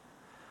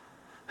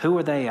 Who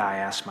are they, I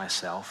ask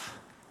myself,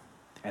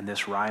 and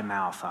this wry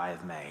mouth I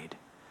have made,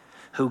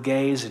 who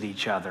gaze at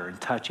each other and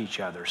touch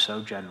each other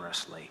so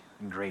generously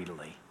and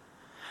greedily?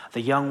 The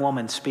young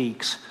woman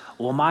speaks.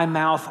 Will my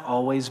mouth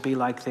always be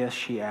like this,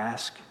 she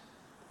asks.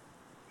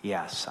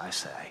 Yes, I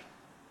say,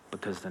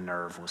 because the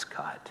nerve was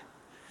cut.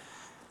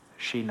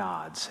 She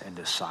nods and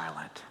is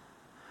silent.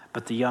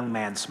 But the young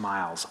man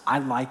smiles. I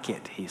like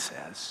it, he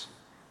says.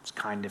 It's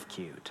kind of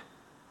cute.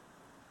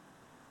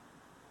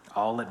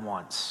 All at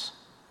once,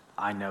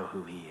 I know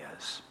who he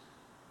is.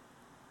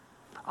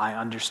 I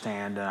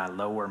understand and I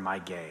lower my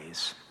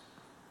gaze.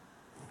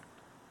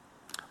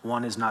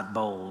 One is not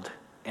bold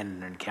in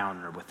an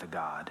encounter with the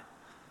God.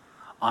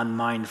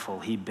 Unmindful,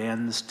 he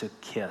bends to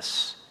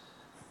kiss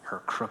her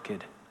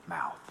crooked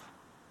mouth.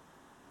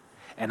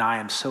 And I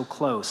am so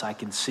close, I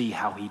can see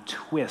how he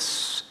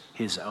twists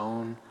his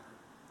own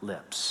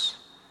lips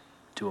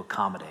to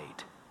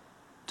accommodate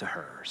to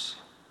hers,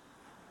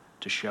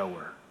 to show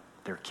her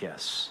their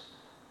kiss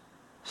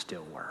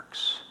still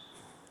works.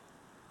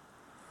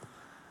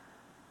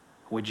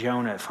 With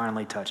Jonah, it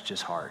finally touched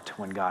his heart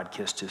when God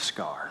kissed his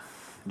scar.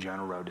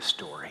 Jonah wrote a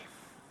story.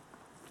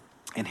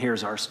 And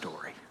here's our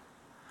story.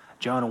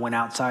 Jonah went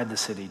outside the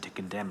city to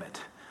condemn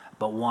it,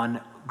 but one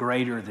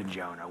greater than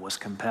Jonah was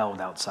compelled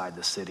outside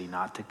the city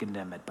not to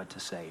condemn it, but to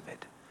save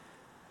it.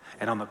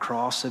 And on the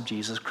cross of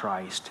Jesus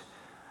Christ,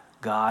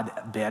 God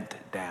bent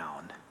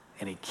down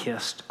and he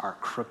kissed our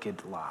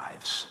crooked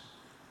lives.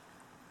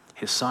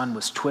 His son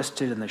was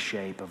twisted in the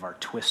shape of our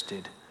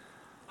twisted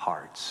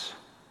hearts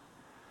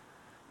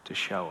to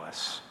show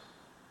us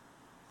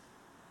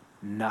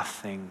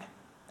nothing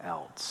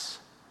else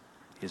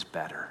is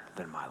better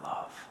than my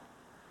love.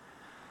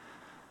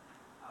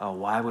 Oh,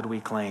 why would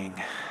we cling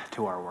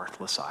to our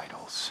worthless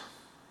idols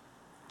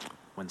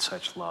when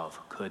such love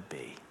could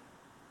be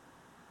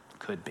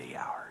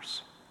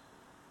ours?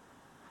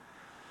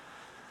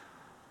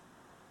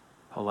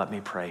 Oh, let me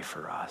pray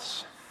for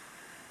us.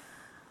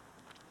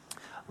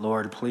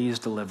 Lord, please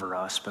deliver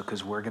us,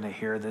 because we're going to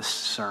hear this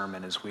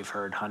sermon as we've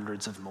heard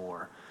hundreds of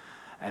more,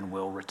 and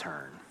we'll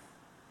return.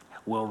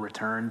 We'll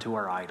return to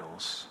our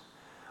idols.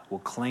 We'll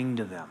cling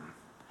to them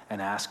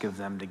and ask of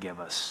them to give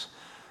us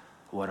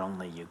what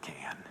only you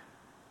can.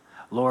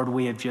 Lord,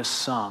 we have just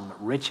sung,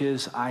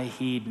 riches I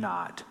heed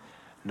not,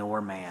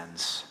 nor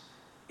man's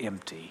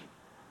empty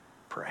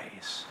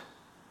praise.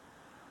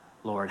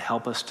 Lord,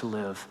 help us to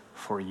live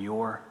for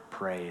your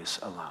praise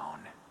alone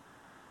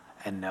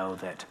and know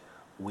that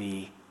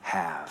we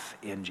have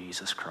in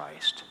Jesus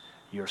Christ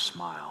your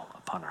smile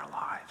upon our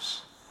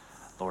lives.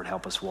 Lord,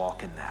 help us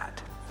walk in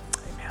that.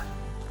 Amen.